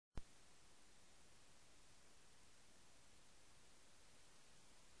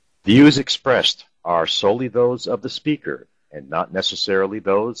Views expressed are solely those of the speaker and not necessarily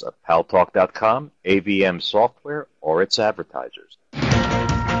those of Paltalk.com, AVM Software, or its advertisers.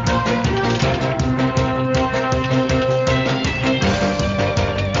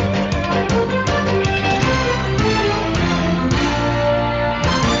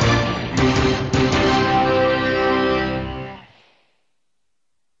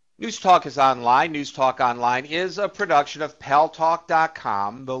 News Talk is online. News Talk Online is a production of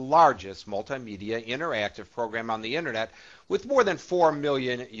Paltalk.com, the largest multimedia interactive program on the internet with more than 4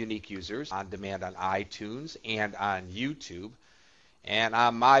 million unique users on demand on iTunes and on YouTube. And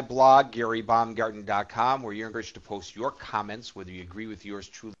on my blog, GaryBaumgarten.com, where you're encouraged to post your comments, whether you agree with yours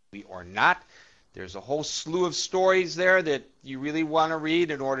truly or not. There's a whole slew of stories there that you really want to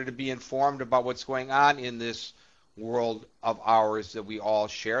read in order to be informed about what's going on in this world of ours that we all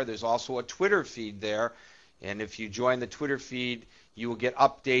share. There's also a Twitter feed there, and if you join the Twitter feed, you will get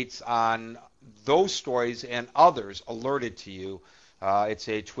updates on those stories and others alerted to you. It's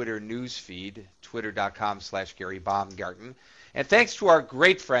a Twitter news feed, twitter.com/GaryBaumgarten. And thanks to our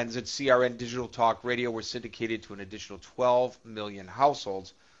great friends at CRN Digital Talk Radio, we're syndicated to an additional 12 million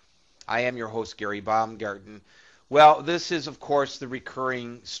households. I am your host, Gary Baumgarten. Well, this is, of course, the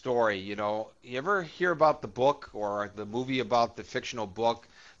recurring story. You know, you ever hear about the book or the movie about the fictional book,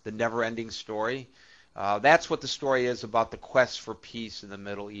 The Never-Ending Story? That's what the story is about the quest for peace in the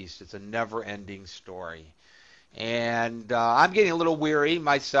Middle East. It's a never-ending story. And I'm getting a little weary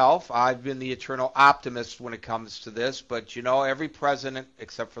myself. I've been the eternal optimist when it comes to this. But, you know, every president,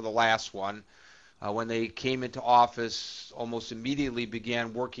 except for the last one, when they came into office, almost immediately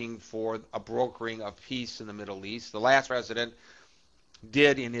began working for a brokering of peace in the Middle East. The last president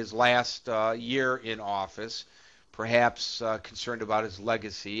did in his last year in office, perhaps concerned about his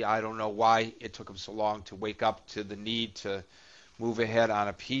legacy. I don't know why it took him so long to wake up to the need to move ahead on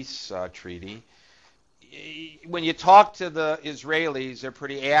a peace treaty. When you talk to the Israelis, they're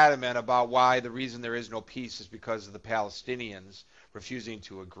pretty adamant about why the reason there is no peace is because of the Palestinians refusing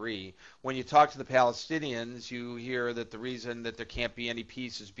to agree. When you talk to the Palestinians, you hear that the reason that there can't be any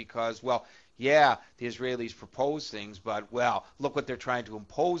peace is because, well, yeah, the Israelis propose things, but, well, look what they're trying to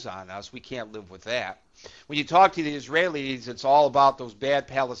impose on us. We can't live with that. When you talk to the Israelis, it's all about those bad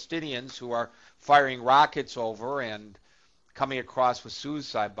Palestinians who are firing rockets over and coming across with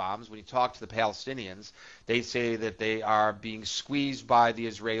suicide bombs. When you talk to the Palestinians, they say that they are being squeezed by the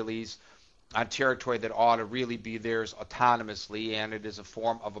Israelis on territory that ought to really be theirs autonomously, and it is a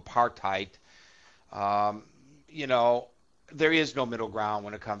form of apartheid. You know, there is no middle ground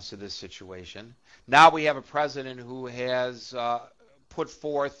when it comes to this situation. Now we have a president who has put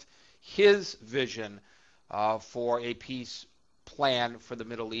forth his vision for a peace plan for the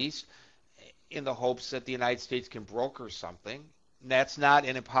Middle East in the hopes that the United States can broker something. That's not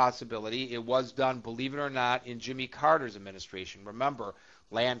an impossibility. It was done, believe it or not, in Jimmy Carter's administration. Remember,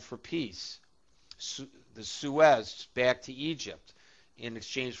 Land for Peace, the Suez back to Egypt in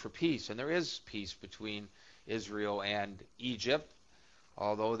exchange for peace. And there is peace between Israel and Egypt,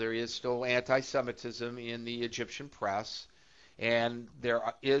 although there is still anti-Semitism in the Egyptian press. And there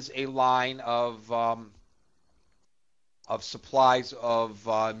is a line of supplies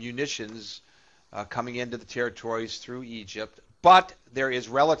of munitions coming into the territories through Egypt. But there is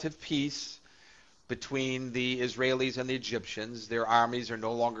relative peace between the Israelis and the Egyptians. Their armies are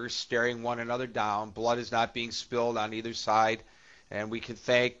no longer staring one another down. Blood is not being spilled on either side. And we can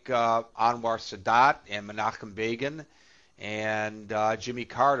thank Anwar Sadat and Menachem Begin and Jimmy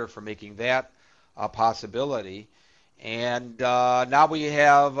Carter for making that a possibility. And now we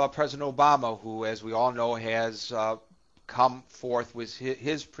have President Obama, who, as we all know, has come forth with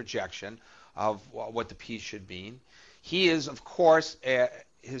his projection of what the peace should mean. He is, of course,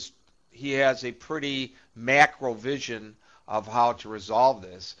 he has a pretty macro vision of how to resolve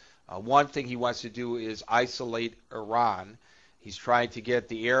this. One thing he wants to do is isolate Iran. He's trying to get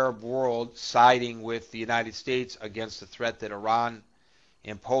the Arab world siding with the United States against the threat that Iran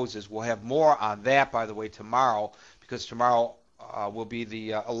imposes. We'll have more on that, by the way, tomorrow, because tomorrow will be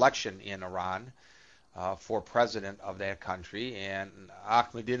the election in Iran for president of that country. And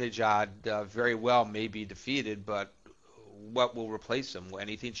Ahmadinejad very well may be defeated, but what will replace him? Will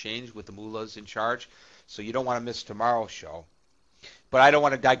anything change with the mullahs in charge? So you don't want to miss tomorrow's show. But I don't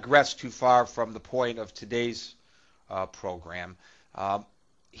want to digress too far from the point of today's program.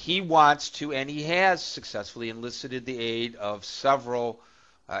 He wants to, and he has successfully enlisted the aid of several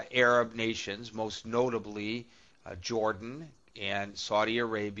Arab nations, most notably Jordan and Saudi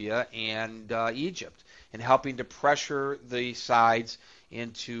Arabia and Egypt, in helping to pressure the sides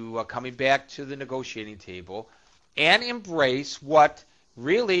into coming back to the negotiating table and embrace what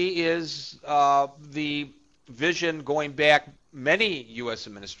really is the vision going back many U.S.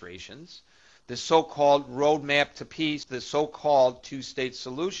 administrations, the so-called roadmap to peace, the so-called two-state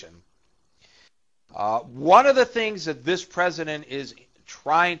solution. One of the things that this president is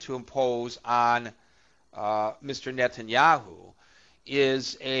trying to impose on Mr. Netanyahu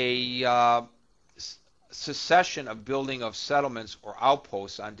is a cessation of building of settlements or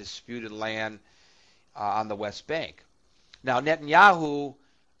outposts on disputed land on the West Bank. Now, Netanyahu,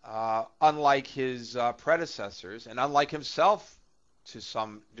 unlike his predecessors, and unlike himself to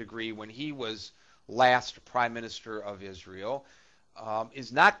some degree when he was last Prime Minister of Israel,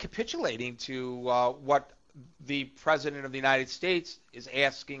 is not capitulating to what the President of the United States is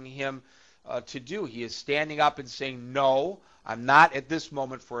asking him to do. He is standing up and saying, no, I'm not at this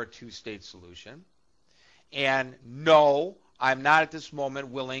moment for a two-state solution. And no, I'm not at this moment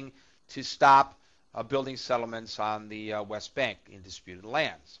willing to stop building settlements on the West Bank in disputed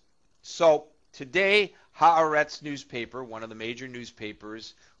lands. So today, Haaretz newspaper, one of the major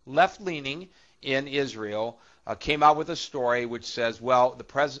newspapers, left-leaning in Israel, came out with a story which says, well,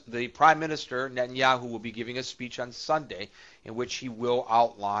 the Prime Minister, Netanyahu, will be giving a speech on Sunday in which he will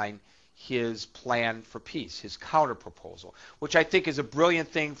outline his plan for peace, his counterproposal, which I think is a brilliant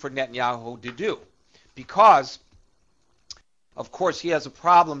thing for Netanyahu to do because, of course, he has a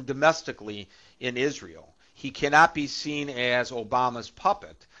problem domestically in Israel. He cannot be seen as Obama's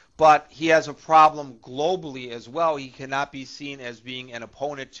puppet, but he has a problem globally as well. He cannot be seen as being an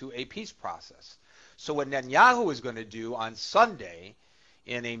opponent to a peace process. So what Netanyahu is going to do on Sunday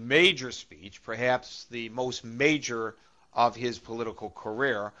in a major speech, perhaps the most major of his political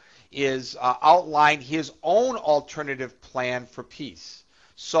career, is outline his own alternative plan for peace.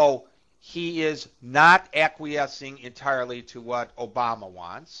 So he is not acquiescing entirely to what Obama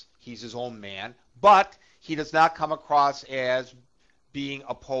wants. He's his own man, but he does not come across as being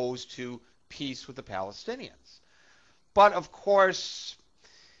opposed to peace with the Palestinians. But of course,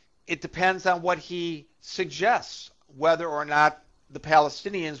 it depends on what he suggests, whether or not the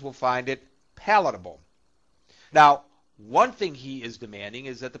Palestinians will find it palatable. Now, one thing he is demanding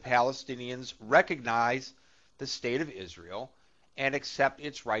is that the Palestinians recognize the state of Israel and accept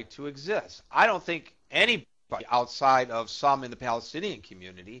its right to exist. I don't think anybody outside of some in the Palestinian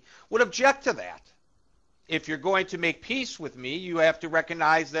community would object to that. If you're going to make peace with me, you have to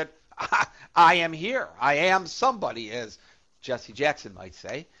recognize that I am here. I am somebody, as Jesse Jackson might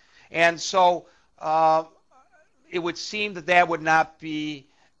say. And so it would seem that that would not be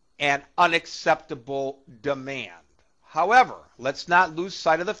an unacceptable demand. However, let's not lose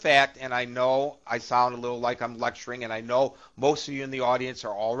sight of the fact, and I know I sound a little like I'm lecturing, and I know most of you in the audience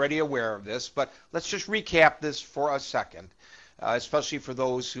are already aware of this, but let's just recap this for a second, especially for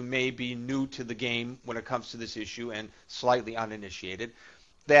those who may be new to the game when it comes to this issue and slightly uninitiated,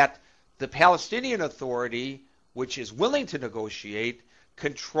 that the Palestinian Authority, which is willing to negotiate,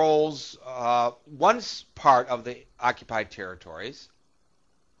 controls one part of the occupied territories,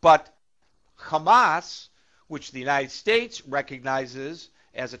 but Hamas, which the United States recognizes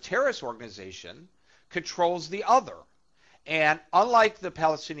as a terrorist organization, controls the other. And unlike the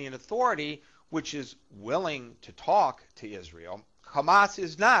Palestinian Authority, which is willing to talk to Israel, Hamas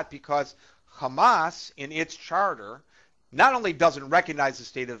is not, because Hamas, in its charter, not only doesn't recognize the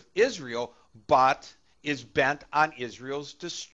state of Israel, but is bent on Israel's